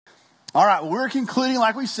All right, we're concluding,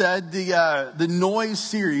 like we said, the noise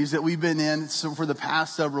series that we've been in for the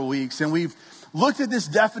past several weeks. And we've looked at this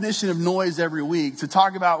definition of noise every week to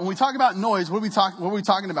talk about, when we talk about noise, what are we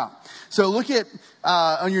talking about? So look at,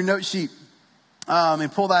 on your note sheet,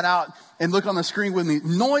 and pull that out and look on the screen with me.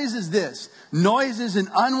 Noise is this. Noise is an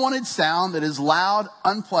unwanted sound that is loud,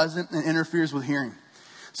 unpleasant, and interferes with hearing.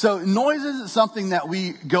 So noise isn't something that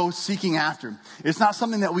we go seeking after. It's not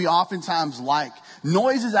something that we oftentimes like.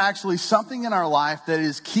 Noise is actually something in our life that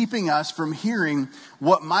is keeping us from hearing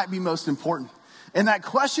what might be most important. And that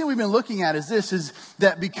question we've been looking at is this, is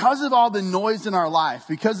that because of all the noise in our life,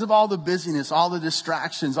 because of all the busyness, all the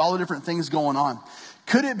distractions, all the different things going on,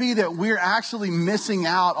 could it be that we're actually missing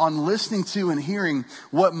out on listening to and hearing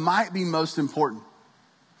what might be most important?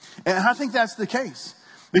 And I think that's the case,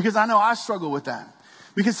 because I know I struggle with that.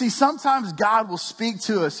 Because see, sometimes God will speak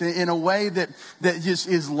to us in a way that just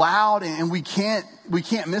is loud and we can't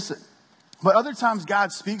miss it. But other times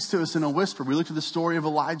God speaks to us in a whisper. We looked at the story of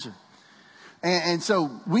Elijah. And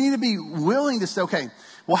so we need to be willing to say, okay,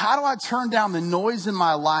 well, how do I turn down the noise in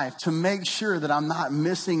my life to make sure that I'm not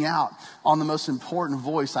missing out on the most important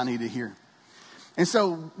voice I need to hear? And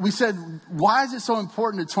so we said, why is it so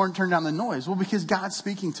important to turn down the noise? Well, because God's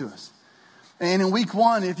speaking to us. And in week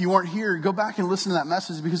 1, if you weren't here, go back and listen to that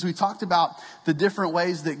message, because we talked about the different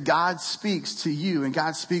ways that God speaks to you and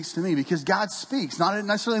God speaks to me. Because God speaks, not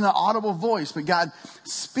necessarily in an audible voice, but God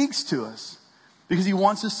speaks to us because he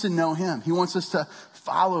wants us to know him. He wants us to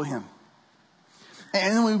follow him.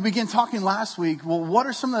 And then we began talking last week, well, what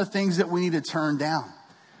are some of the things that we need to turn down?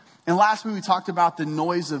 And last week we talked about the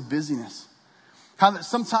noise of busyness. How that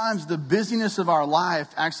sometimes the busyness of our life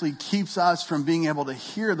actually keeps us from being able to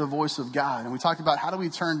hear the voice of God. And we talked about how do we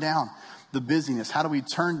turn down the busyness? How do we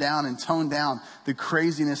turn down and tone down the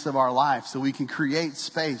craziness of our life so we can create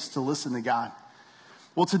space to listen to God?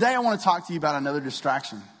 Well, today I want to talk to you about another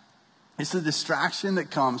distraction. It's the distraction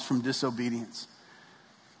that comes from disobedience.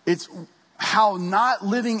 It's how not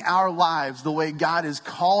living our lives the way God has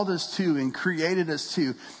called us to and created us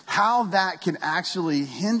to, how that can actually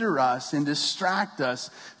hinder us and distract us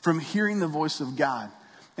from hearing the voice of God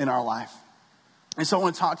in our life. And so I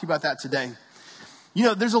want to talk to you about that today. You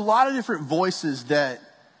know, there's a lot of different voices that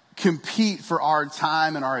compete for our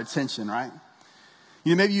time and our attention, right?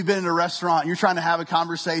 You know, maybe you've been in a restaurant and you're trying to have a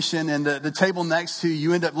conversation, and the table next to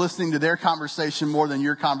you end up listening to their conversation more than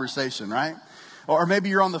your conversation, right? Or maybe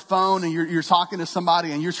you're on the phone and you're talking to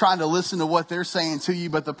somebody and you're trying to listen to what they're saying to you,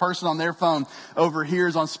 but the person on their phone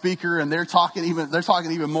overhears on speaker and they're talking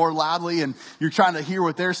even more loudly, and you're trying to hear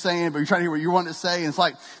what they're saying, but you're trying to hear what you want to say. And it's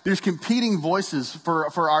like there's competing voices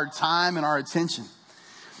for our time and our attention.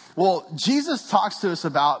 Well, Jesus talks to us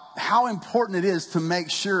about how important it is to make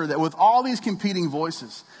sure that with all these competing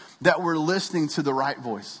voices that we're listening to the right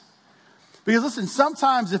voice. Because listen,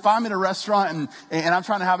 sometimes if I'm in a restaurant and I'm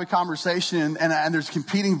trying to have a conversation and there's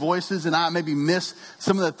competing voices and I maybe miss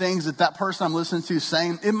some of the things that person I'm listening to is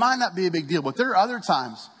saying, it might not be a big deal. But there are other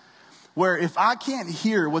times where if I can't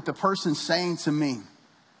hear what the person's saying to me,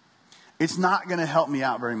 it's not going to help me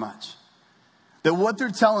out very much. That what they're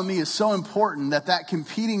telling me is so important that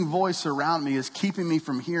competing voice around me is keeping me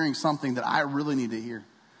from hearing something that I really need to hear.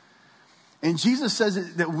 And Jesus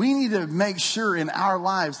says that we need to make sure in our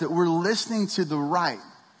lives that we're listening to the right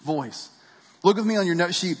voice. Look with me on your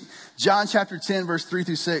note sheet. John chapter 10, verse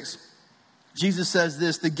 3-6. Jesus says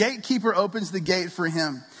this: the gatekeeper opens the gate for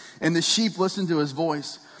him, and the sheep listen to his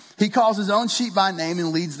voice. He calls his own sheep by name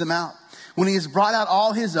and leads them out. When he has brought out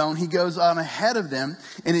all his own, he goes on ahead of them,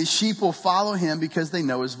 and his sheep will follow him because they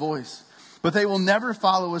know his voice. But they will never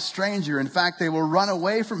follow a stranger. In fact, they will run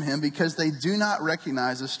away from him because they do not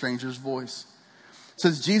recognize a stranger's voice. It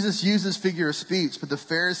says Jesus used this figure of speech, but the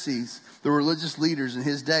Pharisees, the religious leaders in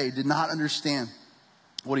his day, did not understand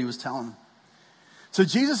what he was telling them. So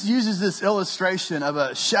Jesus uses this illustration of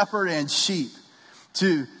a shepherd and sheep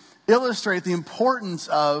to illustrate the importance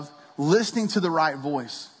of listening to the right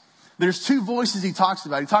voice. There's two voices he talks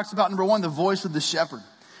about. He talks about, number one, the voice of the shepherd.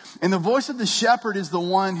 And the voice of the shepherd is the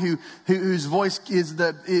one whose voice is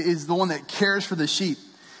the one that cares for the sheep.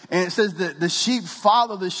 And it says that the sheep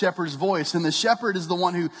follow the shepherd's voice. And the shepherd is the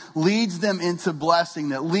one who leads them into blessing,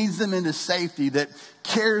 that leads them into safety, that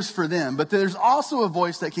cares for them. But there's also a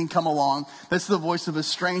voice that can come along. That's the voice of a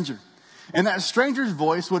stranger. And that stranger's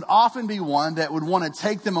voice would often be one that would want to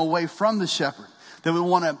take them away from the shepherd, that would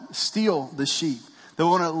want to steal the sheep, that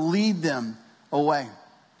would want to lead them away.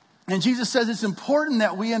 And Jesus says it's important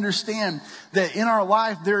that we understand that in our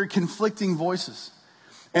life there are conflicting voices.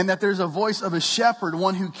 And that there's a voice of a shepherd,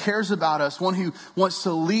 one who cares about us, one who wants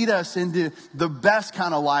to lead us into the best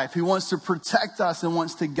kind of life, who wants to protect us and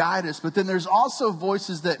wants to guide us. But then there's also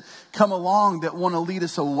voices that come along that want to lead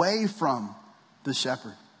us away from the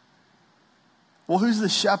shepherd. Well, who's the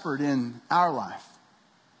shepherd in our life?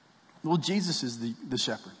 Well, Jesus is the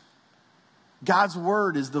shepherd. God's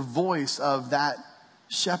word is the voice of that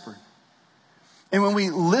shepherd. And when we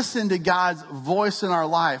listen to God's voice in our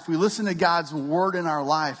life, we listen to God's word in our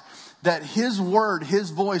life, that his word, his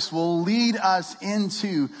voice will lead us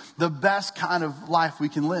into the best kind of life we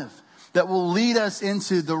can live. That will lead us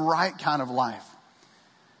into the right kind of life.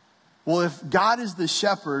 Well, if God is the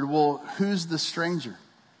shepherd, well, who's the stranger?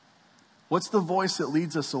 What's the voice that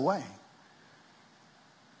leads us away?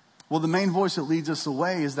 Well, the main voice that leads us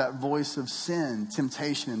away is that voice of sin,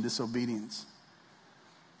 temptation, and disobedience.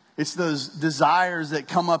 It's those desires that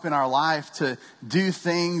come up in our life to do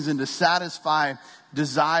things and to satisfy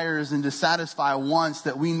desires and to satisfy wants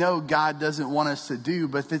that we know God doesn't want us to do,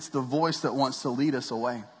 but it's the voice that wants to lead us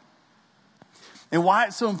away. And why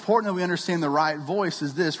it's so important that we understand the right voice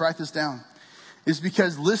is this, write this down, is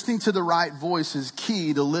because listening to the right voice is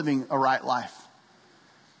key to living a right life.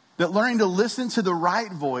 That learning to listen to the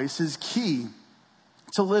right voice is key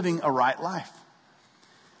to living a right life.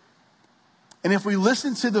 And if we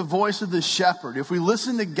listen to the voice of the shepherd, if we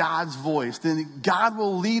listen to God's voice, then God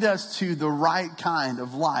will lead us to the right kind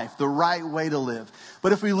of life, the right way to live.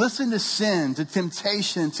 But if we listen to sin, to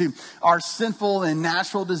temptation, to our sinful and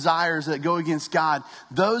natural desires that go against God,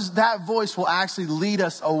 that voice will actually lead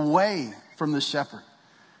us away from the shepherd.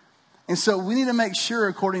 And so we need to make sure,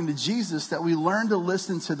 according to Jesus, that we learn to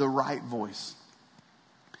listen to the right voice.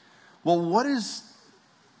 Well, what is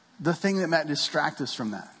the thing that might distract us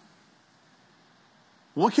from that?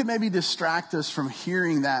 What could maybe distract us from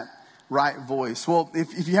hearing that right voice? Well,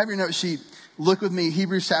 if you have your note sheet, look with me,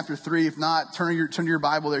 Hebrews chapter 3. If not, turn to your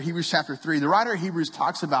Bible there, Hebrews chapter 3. The writer of Hebrews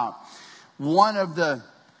talks about one of the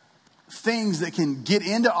things that can get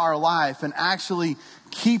into our life and actually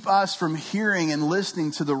keep us from hearing and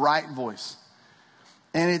listening to the right voice.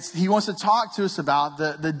 And he wants to talk to us about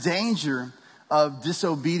the danger of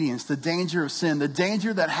disobedience, the danger of sin, the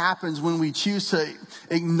danger that happens when we choose to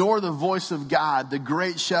ignore the voice of God, the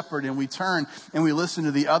great shepherd, and we turn and we listen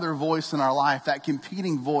to the other voice in our life, that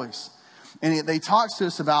competing voice. And they talk to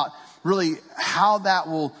us about really how that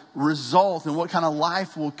will result and what kind of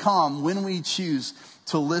life will come when we choose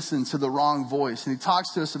to listen to the wrong voice. And he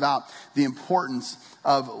talks to us about the importance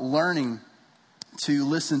of learning to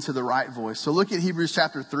listen to the right voice. So look at Hebrews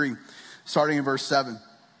chapter 3, starting in verse 7.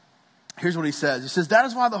 Here's what he says. He says, that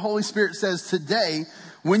is why the Holy Spirit says today,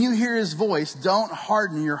 when you hear his voice, don't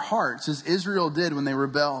harden your hearts as Israel did when they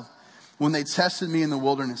rebelled, when they tested me in the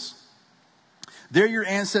wilderness. There your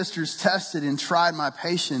ancestors tested and tried my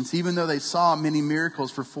patience, even though they saw many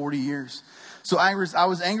miracles for 40 years. So I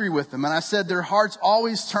was angry with them, and I said, their hearts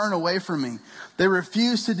always turn away from me. They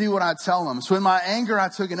refuse to do what I tell them. So in my anger I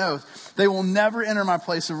took an oath. They will never enter my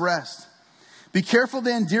place of rest. Be careful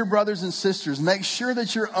then, dear brothers and sisters. Make sure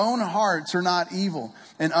that your own hearts are not evil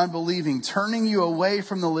and unbelieving, turning you away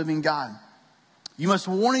from the living God. You must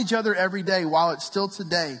warn each other every day while it's still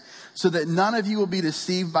today, so that none of you will be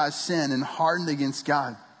deceived by sin and hardened against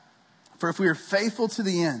God. For if we are faithful to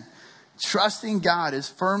the end, trusting God as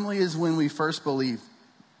firmly as when we first believed,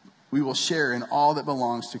 we will share in all that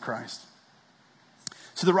belongs to Christ.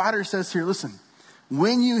 So the writer says here, listen,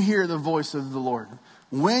 when you hear the voice of the Lord,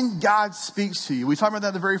 when God speaks to you, we talked about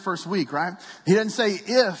that the very first week, right? He doesn't say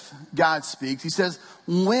if God speaks. He says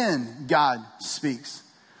when God speaks.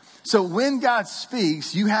 So when God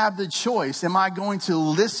speaks, you have the choice. Am I going to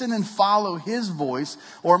listen and follow his voice,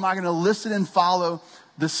 or am I going to listen and follow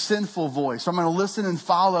the sinful voice? Or I'm going to listen and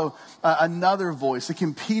follow another voice, a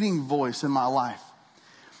competing voice in my life.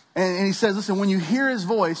 And he says, listen, when you hear his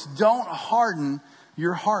voice, don't harden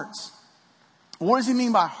your hearts. What does he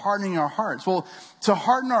mean by hardening our hearts? Well, to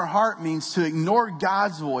harden our heart means to ignore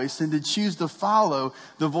God's voice and to choose to follow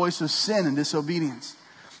the voice of sin and disobedience.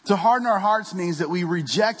 To harden our hearts means that we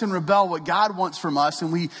reject and rebel what God wants from us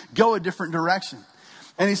and we go a different direction.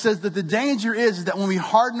 And he says that the danger is that when we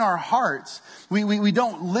harden our hearts, we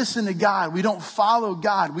don't listen to God. We don't follow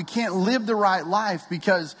God. We can't live the right life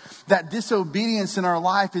because that disobedience in our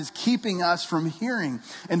life is keeping us from hearing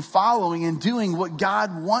and following and doing what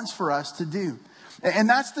God wants for us to do. And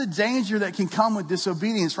that's the danger that can come with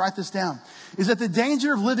disobedience. Write this down. Is that the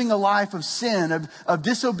danger of living a life of sin, of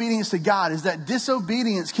disobedience to God, is that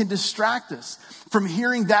disobedience can distract us from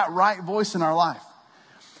hearing that right voice in our life.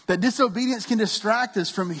 That disobedience can distract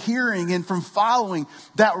us from hearing and from following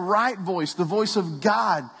that right voice, the voice of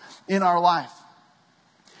God in our life.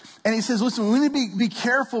 And he says, listen, we need to be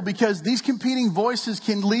careful because these competing voices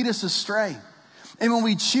can lead us astray. And when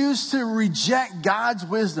we choose to reject God's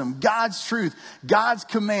wisdom, God's truth, God's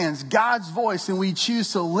commands, God's voice, and we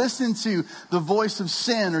choose to listen to the voice of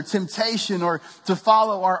sin or temptation or to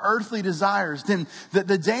follow our earthly desires, then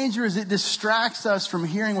the danger is it distracts us from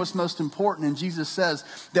hearing what's most important. And Jesus says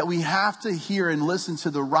that we have to hear and listen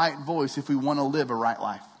to the right voice if we want to live a right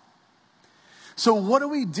life. So what do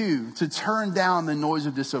we do to turn down the noise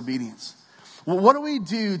of disobedience? Well, what do we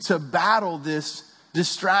do to battle this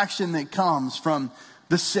distraction that comes from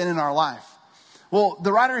the sin in our life? Well,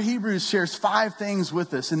 the writer of Hebrews shares 5 things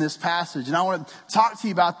with us in this passage. And I want to talk to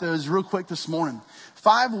you about those real quick this morning.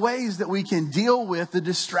 5 ways that we can deal with the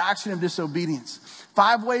distraction of disobedience.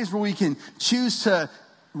 5 ways where we can choose to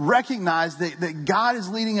recognize that God is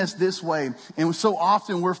leading us this way. And so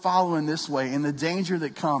often we're following this way, and the danger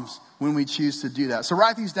that comes when we choose to do that. So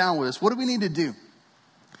write these down with us. What do we need to do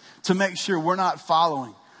to make sure we're not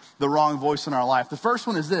following the wrong voice in our life? The first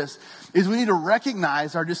one is this, is we need to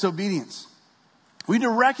recognize our disobedience. We need to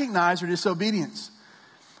recognize our disobedience.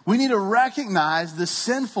 We need to recognize the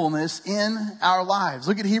sinfulness in our lives.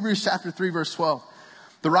 Look at Hebrews chapter 3, verse 12.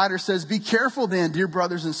 The writer says, be careful then, dear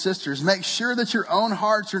brothers and sisters. Make sure that your own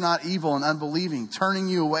hearts are not evil and unbelieving, turning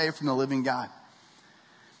you away from the living God.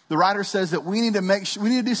 The writer says that we need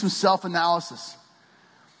to do some self-analysis.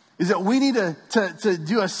 Is that we need to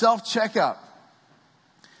do a self-checkup.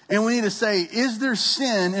 And we need to say, is there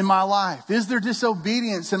sin in my life? Is there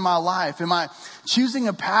disobedience in my life? Am I choosing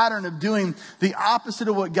a pattern of doing the opposite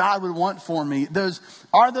of what God would want for me?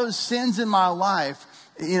 Are those sins in my life?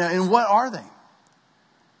 And what are they?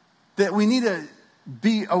 That we need to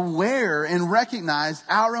be aware and recognize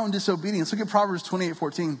our own disobedience. Look at Proverbs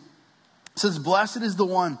 28:14. It says, blessed is the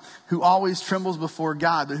one who always trembles before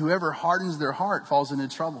God, but whoever hardens their heart falls into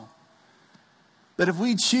trouble. That if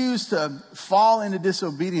we choose to fall into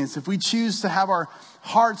disobedience, if we choose to have our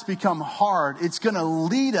hearts become hard, it's going to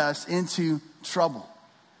lead us into trouble.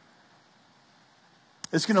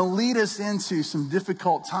 It's going to lead us into some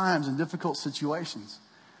difficult times and difficult situations.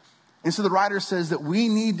 And so the writer says that we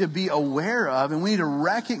need to be aware of and we need to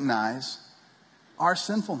recognize our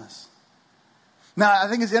sinfulness. Now, I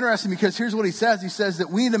think it's interesting because here's what he says. He says that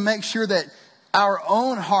we need to make sure that our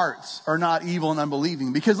own hearts are not evil and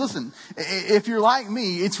unbelieving. Because listen, if you're like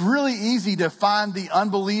me, it's really easy to find the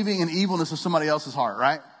unbelieving and evilness of somebody else's heart,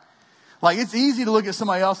 right? Like it's easy to look at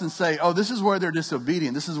somebody else and say, oh, this is where they're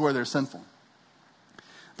disobedient. This is where they're sinful.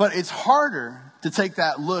 But it's harder to take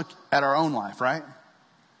that look at our own life, right?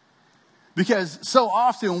 Because so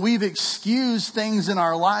often we've excused things in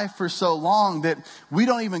our life for so long that we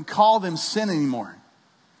don't even call them sin anymore.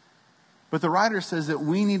 But the writer says that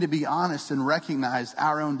we need to be honest and recognize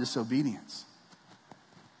our own disobedience.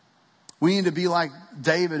 We need to be like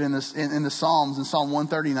David in the Psalms, in Psalm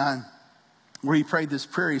 139, where he prayed this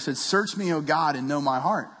prayer. He said, search me, O God, and know my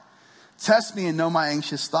heart. Test me and know my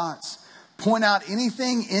anxious thoughts. Point out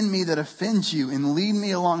anything in me that offends you and lead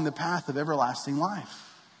me along the path of everlasting life.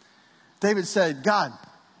 David said, God,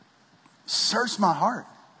 search my heart.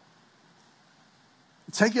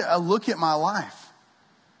 Take a look at my life.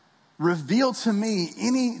 Reveal to me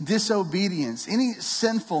any disobedience, any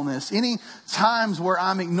sinfulness, any times where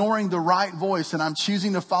I'm ignoring the right voice and I'm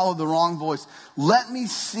choosing to follow the wrong voice. Let me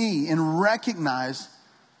see and recognize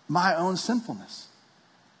my own sinfulness.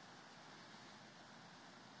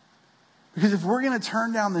 Because if we're going to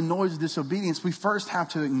turn down the noise of disobedience, we first have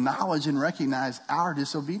to acknowledge and recognize our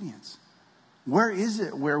disobedience. Where is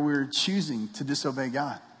it where we're choosing to disobey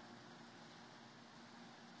God?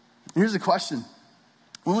 Here's the question.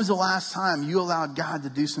 When was the last time you allowed God to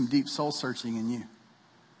do some deep soul searching in you?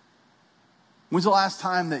 When's the last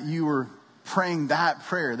time that you were praying that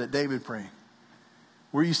prayer that David prayed?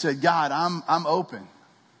 Where you said, God, I'm open.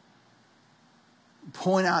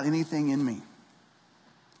 Point out anything in me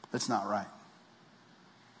that's not right.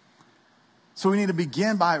 So we need to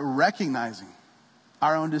begin by recognizing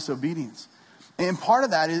our own disobedience. And part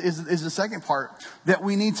of that is the second part, that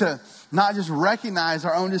we need to not just recognize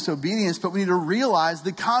our own disobedience, but we need to realize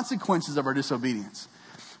the consequences of our disobedience.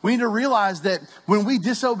 We need to realize that when we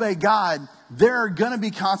disobey God, there are going to be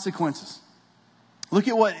consequences. Look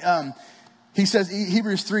at what he says,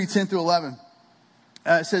 Hebrews 3:10-11.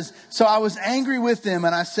 It says, so I was angry with them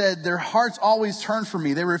and I said, their hearts always turn from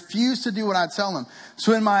me. They refuse to do what I tell them.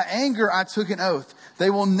 So in my anger, I took an oath. They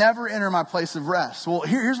will never enter my place of rest. Well,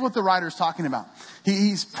 here's what the writer's talking about.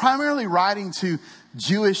 He's primarily writing to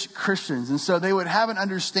Jewish Christians. And so they would have an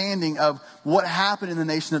understanding of what happened in the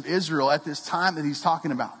nation of Israel at this time that he's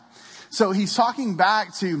talking about. So he's talking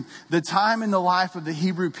back to the time in the life of the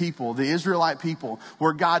Hebrew people, the Israelite people,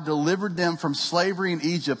 where God delivered them from slavery in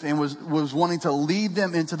Egypt and was wanting to lead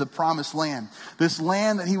them into the promised land. This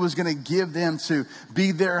land that he was going to give them to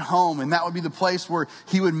be their home. And that would be the place where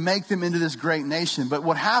he would make them into this great nation. But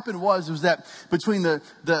what happened was that between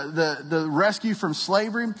the rescue from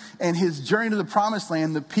slavery and his journey to the promised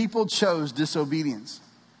land, the people chose disobedience.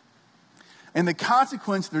 And the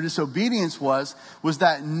consequence of their disobedience was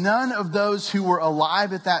that none of those who were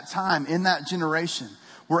alive at that time in that generation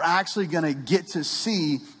were actually going to get to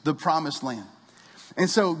see the promised land. And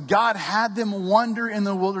so God had them wander in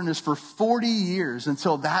the wilderness for 40 years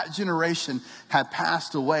until that generation had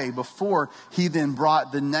passed away before he then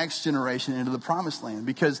brought the next generation into the promised land,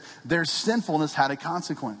 because their sinfulness had a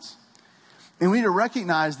consequence. And we need to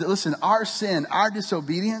recognize that, listen, our sin, our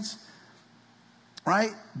disobedience,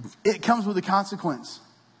 right? It comes with a consequence.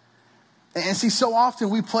 And see, so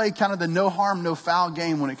often we play kind of the no harm, no foul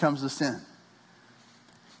game when it comes to sin.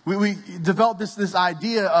 We develop this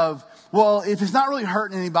idea of, well, if it's not really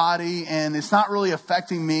hurting anybody and it's not really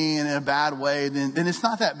affecting me in a bad way, then it's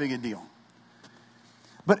not that big a deal.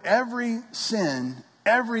 But every sin,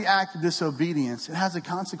 every act of disobedience, it has a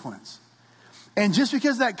consequence. And just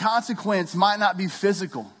because that consequence might not be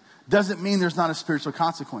physical doesn't mean there's not a spiritual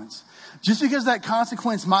consequence. Just because that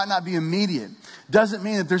consequence might not be immediate doesn't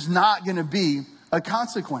mean that there's not going to be a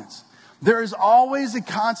consequence. There is always a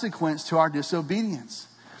consequence to our disobedience.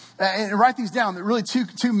 And write these down. Really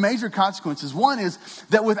two major consequences. One is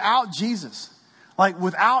that without Jesus,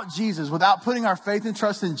 without putting our faith and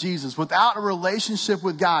trust in Jesus, without a relationship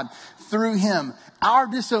with God through him, our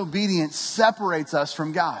disobedience separates us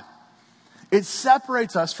from God. It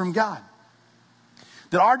separates us from God.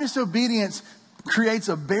 That our disobedience creates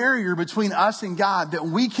a barrier between us and God that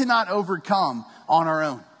we cannot overcome on our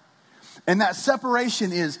own. And that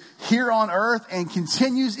separation is here on earth and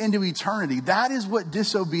continues into eternity. That is what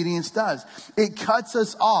disobedience does. It cuts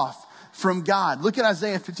us off from God. Look at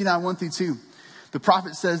Isaiah 59, 1-2. The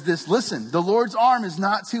prophet says this, listen, the Lord's arm is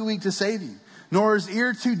not too weak to save you, nor his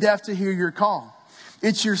ear too deaf to hear your call.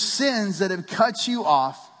 It's your sins that have cut you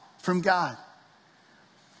off from God.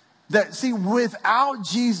 That, see, without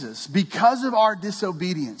Jesus, because of our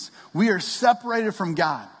disobedience, we are separated from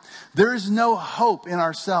God. There is no hope in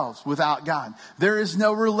ourselves without God. There is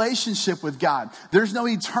no relationship with God. There's no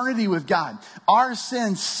eternity with God. Our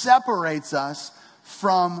sin separates us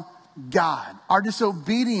from God. Our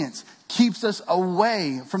disobedience keeps us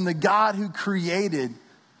away from the God who created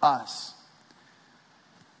us.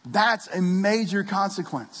 That's a major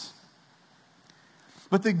consequence.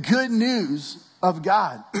 But the good news of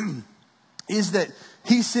God is that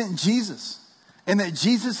he sent Jesus. And that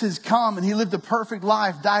Jesus has come and he lived a perfect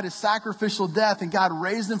life, died a sacrificial death, and God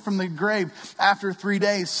raised him from the grave after 3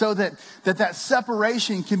 days so that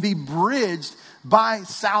separation can be bridged by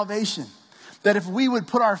salvation. That if we would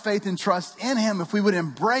put our faith and trust in him, if we would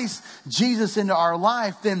embrace Jesus into our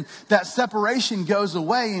life, then that separation goes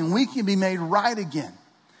away and we can be made right again.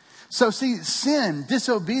 So see, sin,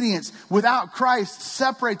 disobedience without Christ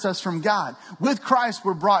separates us from God. With Christ,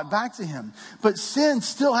 we're brought back to him. But sin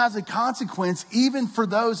still has a consequence even for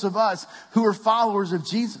those of us who are followers of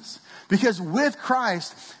Jesus. Because with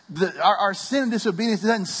Christ, our sin and disobedience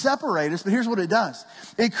doesn't separate us, but here's what it does.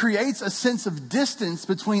 It creates a sense of distance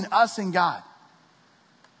between us and God.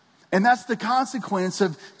 And that's the consequence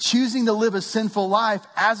of choosing to live a sinful life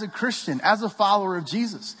as a Christian, as a follower of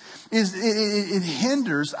Jesus. It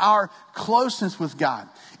hinders our closeness with God.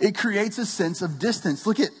 It creates a sense of distance.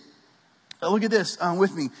 Look at this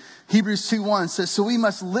with me. Hebrews 2:1 says, so we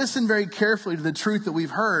must listen very carefully to the truth that we've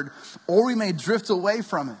heard, or we may drift away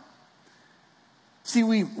from it. See,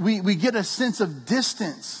 we get a sense of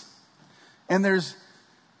distance, and there's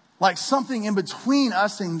like something in between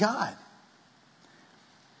us and God.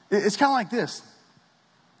 It's kind of like this.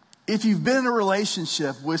 If you've been in a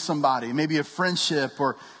relationship with somebody, maybe a friendship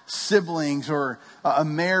or siblings or a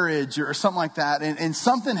marriage or something like that, and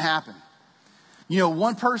something happened. You know,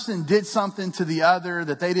 one person did something to the other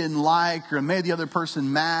that they didn't like, or made the other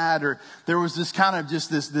person mad, or there was this kind of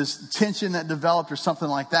just this tension that developed or something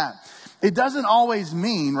like that. It doesn't always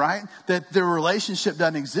mean, right, that the relationship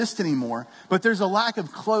doesn't exist anymore, but there's a lack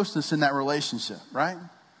of closeness in that relationship, right?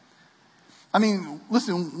 I mean,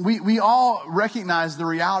 listen, we all recognize the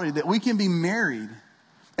reality that we can be married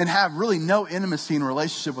and have really no intimacy in a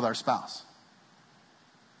relationship with our spouse.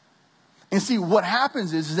 And see, what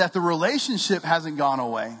happens is that the relationship hasn't gone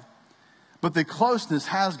away, but the closeness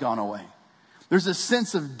has gone away. There's a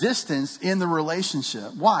sense of distance in the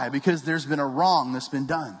relationship. Why? Because there's been a wrong that's been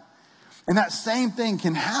done. And that same thing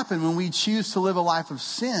can happen when we choose to live a life of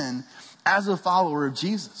sin as a follower of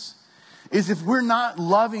Jesus. Is if we're not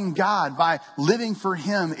loving God by living for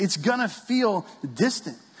him, it's going to feel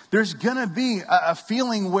distant. There's going to be a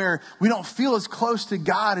feeling where we don't feel as close to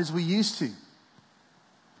God as we used to.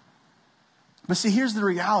 But see, here's the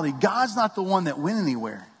reality. God's not the one that went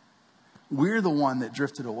anywhere. We're the one that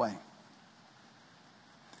drifted away.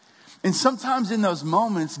 And sometimes in those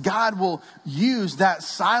moments, God will use that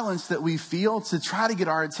silence that we feel to try to get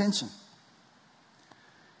our attention.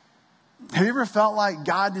 Have you ever felt like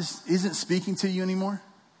God just isn't speaking to you anymore?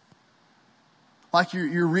 Like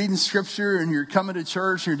you're reading scripture and you're coming to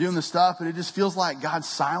church and you're doing the stuff, and it just feels like God's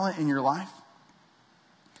silent in your life?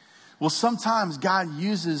 Well, sometimes God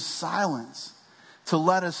uses silence to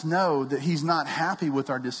let us know that he's not happy with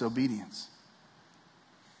our disobedience.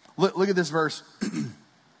 Look at this verse.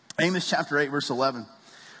 Amos chapter 8, verse 11. It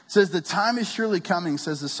says, "The time is surely coming,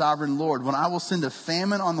 says the sovereign Lord, when I will send a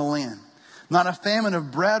famine on the land. Not a famine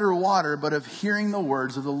of bread or water, but of hearing the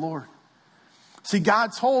words of the Lord." See,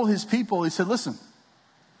 God told his people, he said, listen,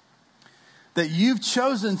 that you've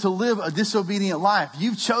chosen to live a disobedient life.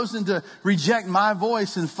 You've chosen to reject my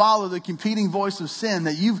voice and follow the competing voice of sin.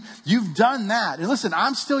 That you've done that. And listen,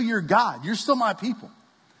 I'm still your God. You're still my people.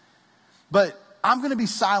 But I'm going to be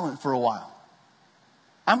silent for a while.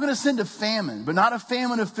 I'm going to send a famine, but not a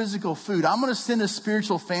famine of physical food. I'm going to send a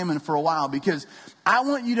spiritual famine for a while, because I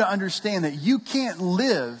want you to understand that you can't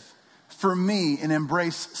live for me and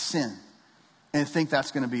embrace sin and think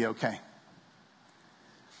that's going to be okay.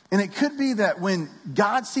 And it could be that when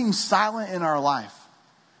God seems silent in our life,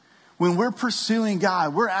 when we're pursuing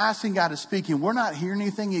God, we're asking God to speak and we're not hearing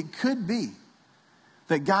anything, it could be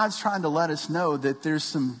that God's trying to let us know that there's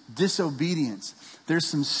some disobedience, there's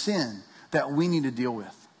some sin that we need to deal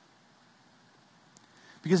with.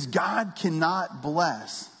 Because God cannot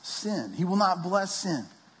bless sin. He will not bless sin.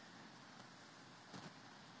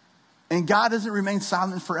 And God doesn't remain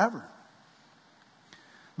silent forever.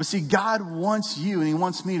 But see, God wants you and he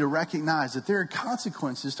wants me to recognize that there are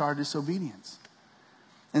consequences to our disobedience.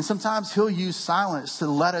 And sometimes he'll use silence to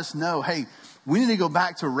let us know, hey, we need to go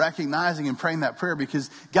back to recognizing and praying that prayer, because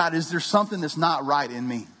God, is there something that's not right in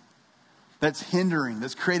me? That's hindering,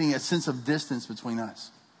 that's creating a sense of distance between us.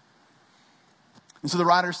 And so the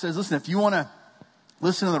writer says, listen, if you want to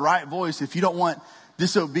listen to the right voice, if you don't want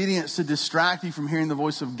disobedience to distract you from hearing the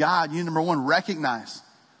voice of God, you need, number one, recognize.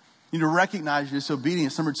 You need to recognize your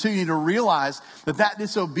disobedience. Number two, you need to realize that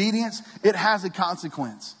disobedience, it has a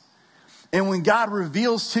consequence. And when God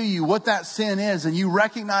reveals to you what that sin is and you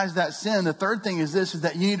recognize that sin, the third thing is this, is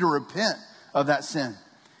that you need to repent of that sin.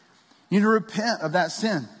 You need to repent of that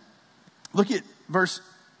sin. Look at verse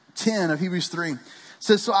 10 of Hebrews 3. It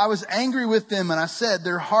says, "So I was angry with them and I said,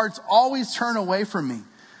 their hearts always turn away from me.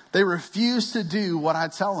 They refuse to do what I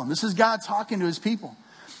tell them." This is God talking to his people.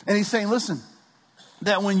 And he's saying, listen,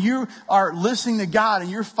 that when you are listening to God and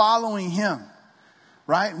you're following him,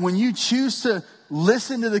 right? When you choose to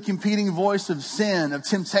listen to the competing voice of sin, of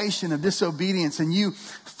temptation, of disobedience, and you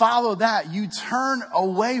follow that, you turn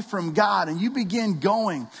away from God and you begin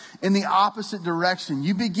going in the opposite direction.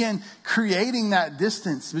 You begin creating that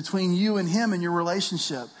distance between you and him and your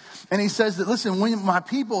relationship. And he says that, listen, when my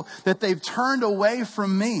people, that they've turned away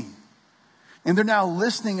from me and they're now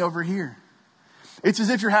listening over here. It's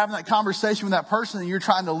as if you're having that conversation with that person and you're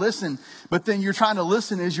trying to listen, but then you're trying to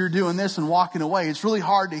listen as you're doing this and walking away. It's really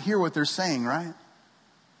hard to hear what they're saying, right?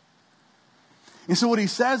 And so what he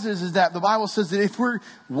says is that the Bible says that if we're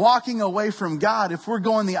walking away from God, if we're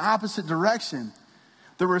going the opposite direction,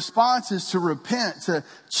 the response is to repent, to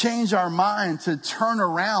change our mind, to turn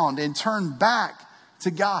around and turn back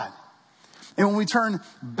to God. And when we turn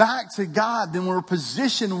back to God, then we're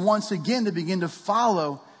positioned once again to begin to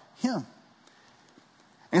follow him.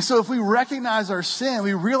 And so if we recognize our sin,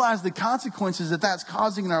 we realize the consequences that that's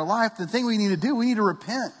causing in our life, the thing we need to do, we need to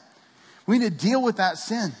repent. We need to deal with that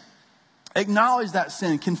sin. Acknowledge that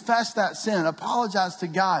sin, confess that sin, apologize to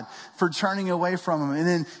God for turning away from him, and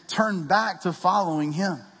then turn back to following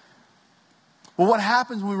him. Well, what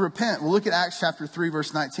happens when we repent? Well, look at Acts chapter 3,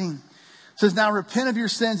 verse 19. It says, "Now repent of your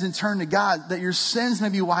sins and turn to God, that your sins may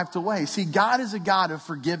be wiped away." See, God is a God of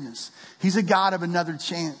forgiveness. He's a God of another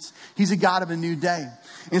chance. He's a God of a new day.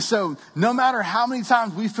 And so no matter how many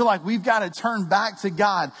times we feel like we've got to turn back to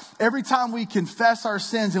God, every time we confess our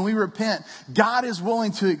sins and we repent, God is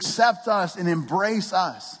willing to accept us and embrace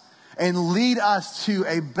us and lead us to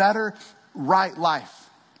a better, right life.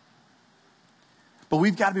 But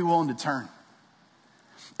we've got to be willing to turn.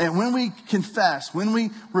 And when we confess, when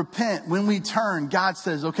we repent, when we turn, God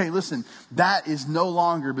says, okay, listen, that is no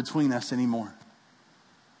longer between us anymore.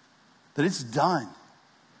 that it's done.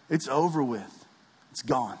 It's over with. It's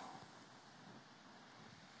gone.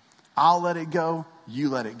 I'll let it go. You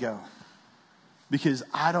let it go. Because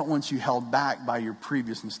I don't want you held back by your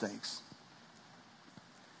previous mistakes.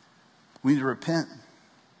 We need to repent.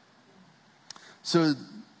 So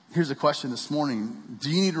here's a question this morning. Do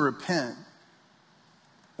you need to repent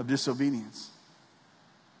of disobedience?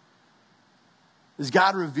 Is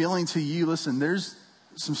God revealing to you, listen, there's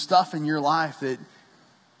some stuff in your life that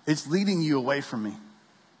it's leading you away from me.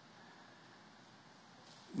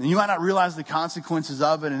 And you might not realize the consequences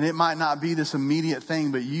of it, and it might not be this immediate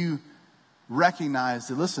thing, but you recognize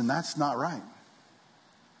that, listen, that's not right.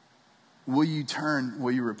 Will you turn?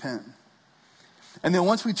 Will you repent? And then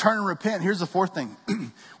once we turn and repent, here's the fourth thing.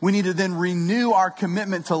 We need to then renew our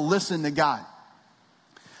commitment to listen to God.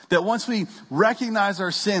 That once we recognize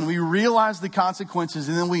our sin, we realize the consequences,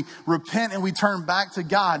 and then we repent and we turn back to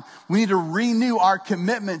God, we need to renew our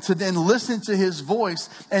commitment to then listen to his voice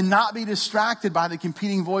and not be distracted by the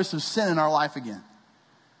competing voice of sin in our life again.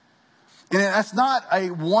 And that's not a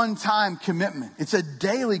one-time commitment. It's a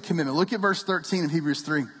daily commitment. Look at verse 13 of Hebrews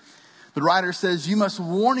 3. The writer says, you must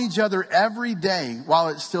warn each other every day while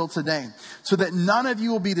it's still today, so that none of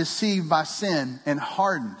you will be deceived by sin and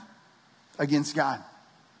hardened against God.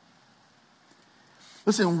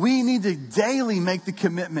 Listen, we need to daily make the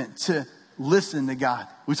commitment to listen to God.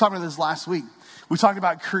 We talked about this last week. We talked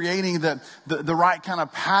about creating the right kind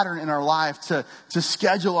of pattern in our life to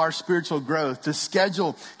schedule our spiritual growth, to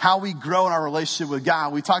schedule how we grow in our relationship with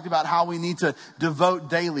God. We talked about how we need to devote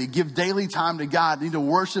daily, give daily time to God, we need to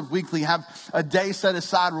worship weekly, have a day set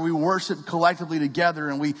aside where we worship collectively together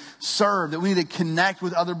and we serve, that we need to connect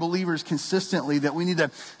with other believers consistently, that we need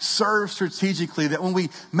to serve strategically, that when we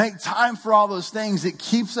make time for all those things, it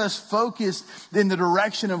keeps us focused in the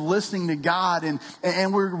direction of listening to God,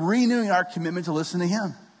 and we're renewing our commitment to listen to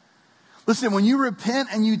him. Listen, when you repent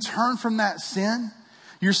and you turn from that sin,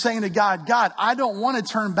 you're saying to God, God, I don't want to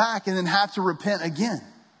turn back and then have to repent again.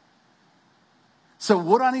 So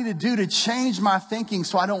what do I need to do to change my thinking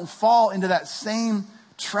so I don't fall into that same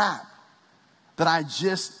trap that I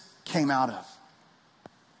just came out of?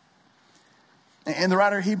 And the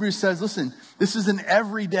writer of Hebrews says, listen, this is an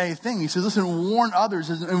everyday thing. He says, listen, warn others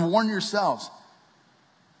and warn yourselves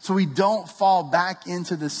so we don't fall back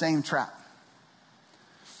into the same trap.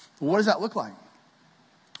 What does that look like?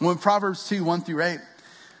 Well, in Proverbs 2, 1 through 8,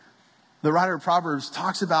 the writer of Proverbs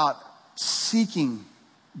talks about seeking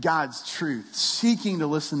God's truth, seeking to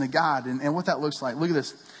listen to God, and what that looks like. Look at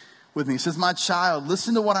this with me. It says, my child,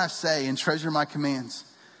 listen to what I say and treasure my commands.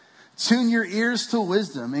 Tune your ears to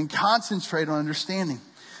wisdom and concentrate on understanding.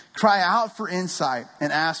 Cry out for insight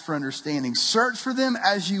and ask for understanding. Search for them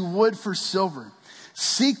as you would for silver.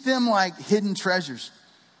 Seek them like hidden treasures.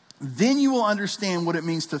 Then you will understand what it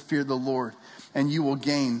means to fear the Lord, and you will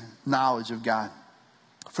gain knowledge of God.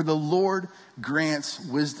 For the Lord grants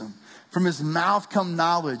wisdom. From his mouth come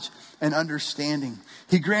knowledge and understanding.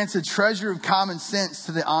 He grants a treasure of common sense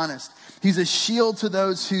to the honest. He's a shield to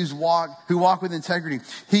those who walk with integrity.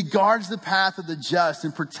 He guards the path of the just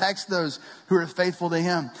and protects those who are faithful to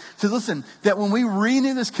him. So listen, that when we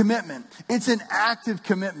renew this commitment, it's an active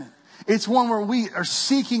commitment. It's one where we are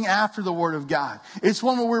seeking after the Word of God. It's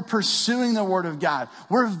one where we're pursuing the Word of God.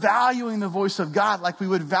 We're valuing the voice of God like we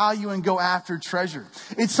would value and go after treasure.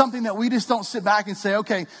 It's something that we just don't sit back and say,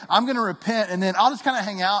 okay, I'm going to repent and then I'll just kind of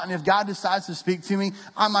hang out. And if God decides to speak to me,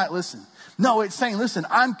 I might listen. No, it's saying, listen,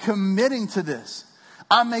 I'm committing to this.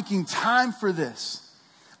 I'm making time for this.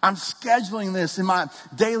 I'm scheduling this in my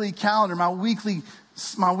daily calendar, my weekly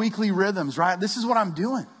rhythms, right? This is what I'm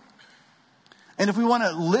doing. And if we want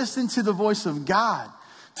to listen to the voice of God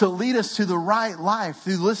to lead us to the right life,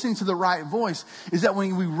 through listening to the right voice, is that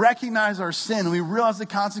when we recognize our sin and we realize the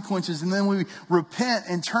consequences and then we repent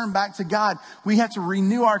and turn back to God, we have to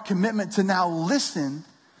renew our commitment to now listen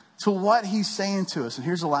to what he's saying to us. And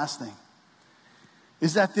here's the last thing,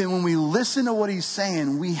 is that then when we listen to what he's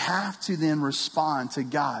saying, we have to then respond to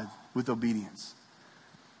God with obedience.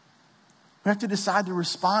 We have to decide to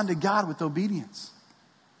respond to God with obedience.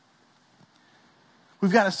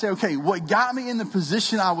 We've got to say, okay, what got me in the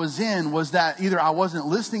position I was in was that either I wasn't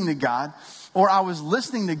listening to God or I was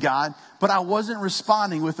listening to God, but I wasn't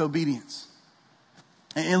responding with obedience.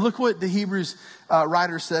 And look what the Hebrews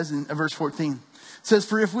writer says in verse 14. It says,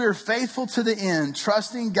 for if we are faithful to the end,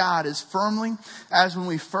 trusting God as firmly as when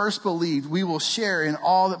we first believed, we will share in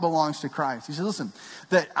all that belongs to Christ. He says, listen,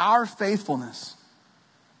 that our faithfulness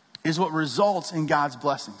is what results in God's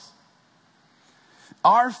blessings.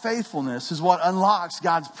 Our faithfulness is what unlocks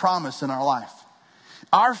God's promise in our life.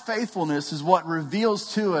 Our faithfulness is what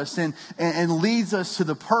reveals to us and leads us to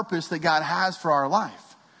the purpose that God has for our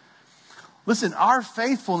life. Listen, our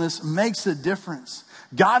faithfulness makes a difference.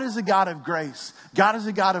 God is a God of grace. God is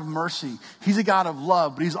a God of mercy. He's a God of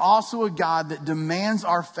love, but he's also a God that demands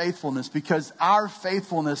our faithfulness, because our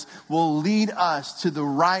faithfulness will lead us to the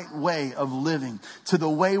right way of living, to the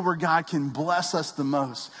way where God can bless us the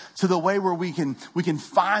most, to the way where we can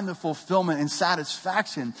find the fulfillment and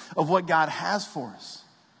satisfaction of what God has for us.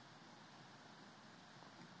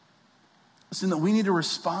 Listen, that we need to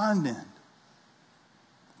respond then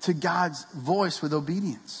to God's voice with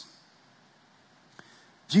obedience.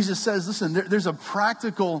 Jesus says, listen, there's a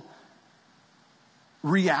practical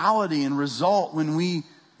reality and result when we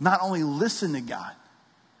not only listen to God,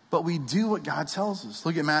 but we do what God tells us.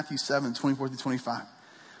 Look at Matthew 7, 24 through 25. It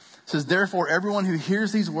says, therefore, everyone who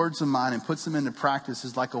hears these words of mine and puts them into practice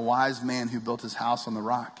is like a wise man who built his house on the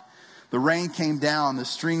rock. The rain came down, the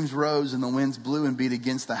streams rose, and the winds blew and beat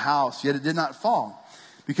against the house, yet it did not fall,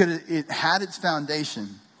 because it had its foundation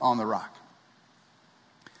on the rock.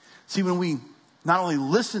 See, when we not only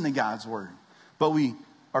listen to God's word, but we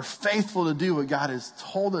are faithful to do what God has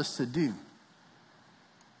told us to do,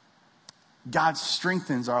 God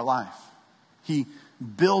strengthens our life. He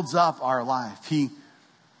builds up our life. He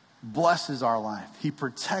blesses our life. He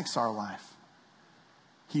protects our life.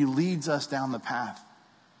 He leads us down the path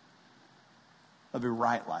of a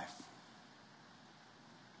right life.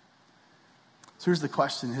 So here's the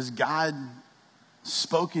question. Has God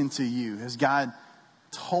spoken to you? Has God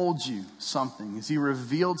told you something? Has he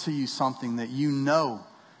revealed to you something that you know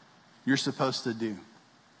you're supposed to do,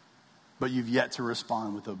 but you've yet to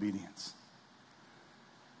respond with obedience?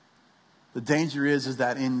 The danger is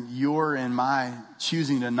that in your and my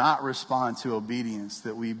choosing to not respond to obedience,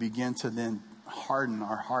 that we begin to then harden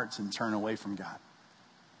our hearts and turn away from God.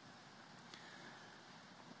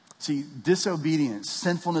 See, disobedience,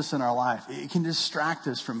 sinfulness in our life, it can distract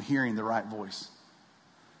us from hearing the right voice.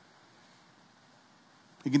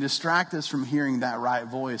 It can distract us from hearing that right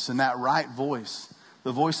voice. And that right voice,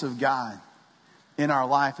 the voice of God in our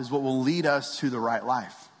life, is what will lead us to the right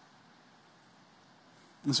life.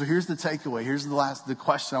 And so here's the takeaway. Here's the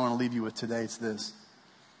question I want to leave you with today. It's this.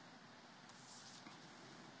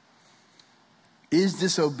 Is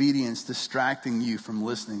disobedience distracting you from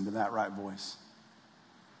listening to that right voice?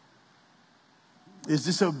 Is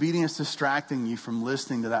disobedience distracting you from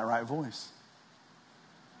listening to that right voice?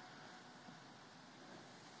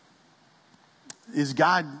 Is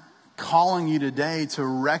God calling you today to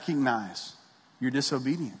recognize your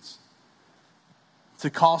disobedience?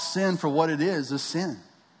 To call sin for what it is, a sin.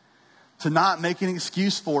 To not make an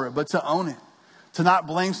excuse for it, but to own it. To not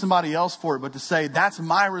blame somebody else for it, but to say, that's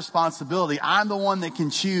my responsibility. I'm the one that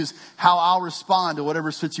can choose how I'll respond to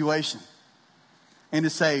whatever situation. And to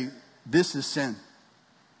say, this is sin.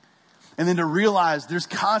 And then to realize there's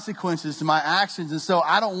consequences to my actions. And so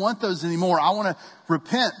I don't want those anymore. I want to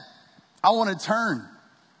repent. I want to turn.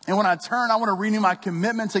 And when I turn, I want to renew my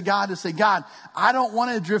commitment to God to say, God, I don't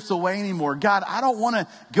want to drift away anymore. God, I don't want to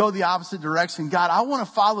go the opposite direction. God, I want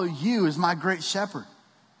to follow you as my great shepherd.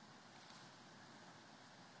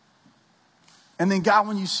 And then, God,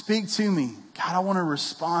 when you speak to me, God, I want to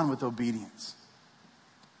respond with obedience.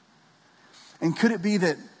 And could it be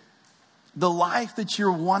that the life that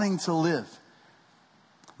you're wanting to live,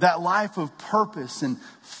 that life of purpose and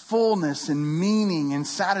fullness and meaning and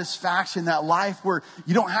satisfaction, that life where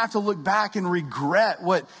you don't have to look back and regret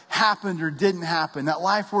what happened or didn't happen, that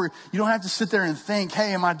life where you don't have to sit there and think,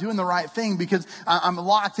 hey, am I doing the right thing? Because I'm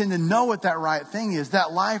locked in to know what that right thing is.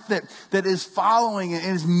 That life that is following and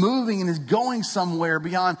is moving and is going somewhere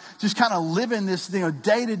beyond just kind of living this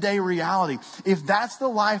day-to-day reality. If that's the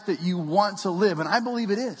life that you want to live, and I believe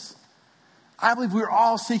it is, I believe we're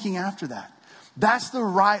all seeking after that. That's the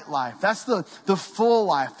right life. That's the full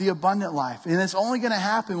life, the abundant life. And it's only going to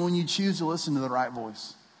happen when you choose to listen to the right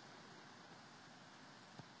voice.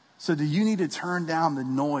 So do you need to turn down the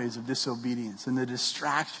noise of disobedience and the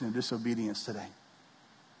distraction of disobedience today?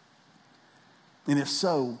 And if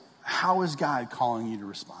so, how is God calling you to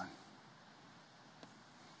respond?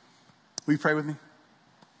 Will you pray with me?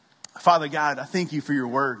 Father God, I thank you for your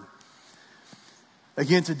word.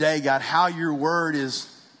 Again today, God, how your word is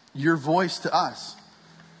your voice to us.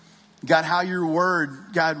 God, how your word,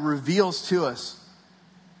 God, reveals to us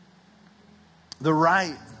the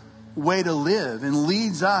right way to live and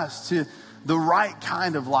leads us to the right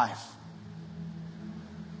kind of life.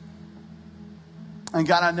 And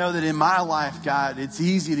God, I know that in my life, God, it's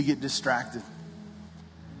easy to get distracted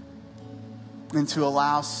and to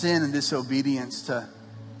allow sin and disobedience to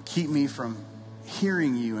keep me from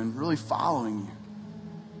hearing you and really following you.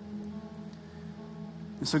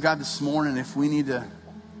 And so God, this morning, if we need to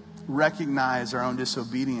recognize our own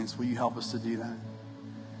disobedience, will you help us to do that?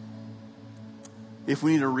 If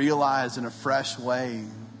we need to realize in a fresh way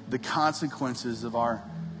the consequences of our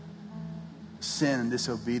sin and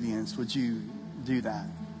disobedience, would you do that?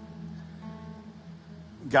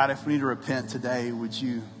 God, if we need to repent today, would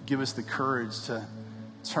you give us the courage to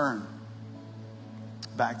turn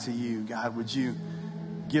back to you? God, would you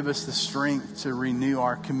give us the strength to renew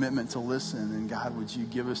our commitment to listen? And God, would you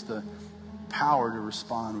give us the power to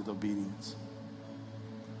respond with obedience?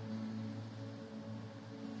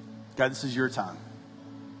 God, this is your time.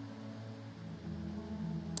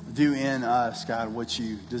 Do in us, God, what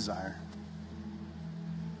you desire.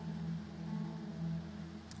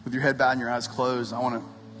 With your head bowed and your eyes closed, I want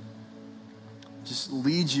to just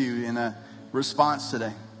lead you in a response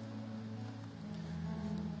today.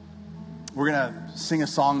 We're going to sing a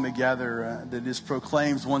song together that just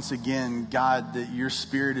proclaims once again, God, that your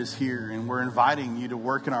Spirit is here and we're inviting you to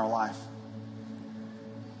work in our life.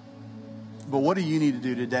 But what do you need to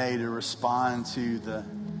do today to respond to the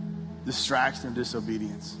distraction of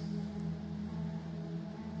disobedience?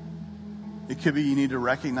 It could be you need to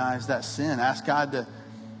recognize that sin. Ask God to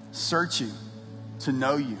search you, to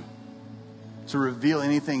know you, to reveal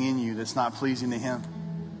anything in you that's not pleasing to Him.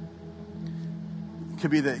 It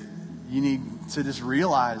could be that you need to just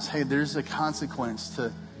realize, hey, there's a consequence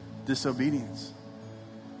to disobedience.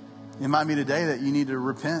 It might be today that you need to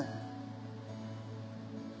repent.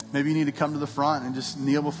 Maybe you need to come to the front and just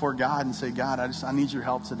kneel before God and say, God, I need your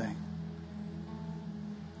help today.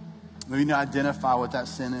 Maybe you need to identify what that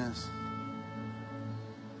sin is.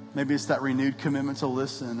 Maybe it's that renewed commitment to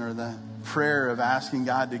listen, or the prayer of asking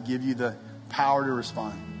God to give you the power to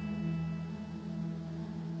respond.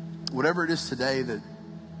 Whatever it is today that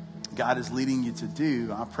God is leading you to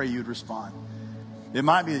do, I pray you would respond. It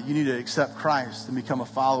might be that you need to accept Christ and become a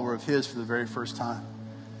follower of His for the very first time.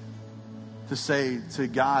 To say to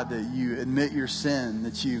God that you admit your sin,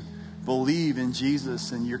 that you believe in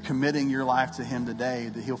Jesus and you're committing your life to Him today,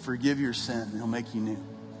 that He'll forgive your sin and He'll make you new.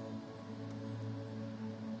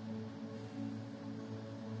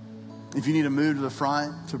 If you need to move to the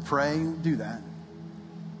front to pray, do that.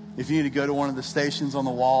 If you need to go to one of the stations on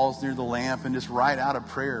the walls near the lamp and just write out a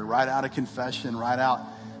prayer, write out a confession, write out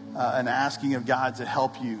an asking of God to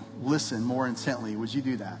help you listen more intently, would you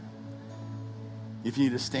do that? If you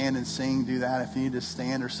need to stand and sing, do that. If you need to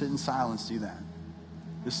stand or sit in silence, do that.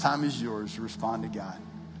 This time is yours to respond to God.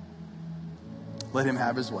 Let Him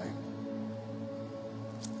have His way.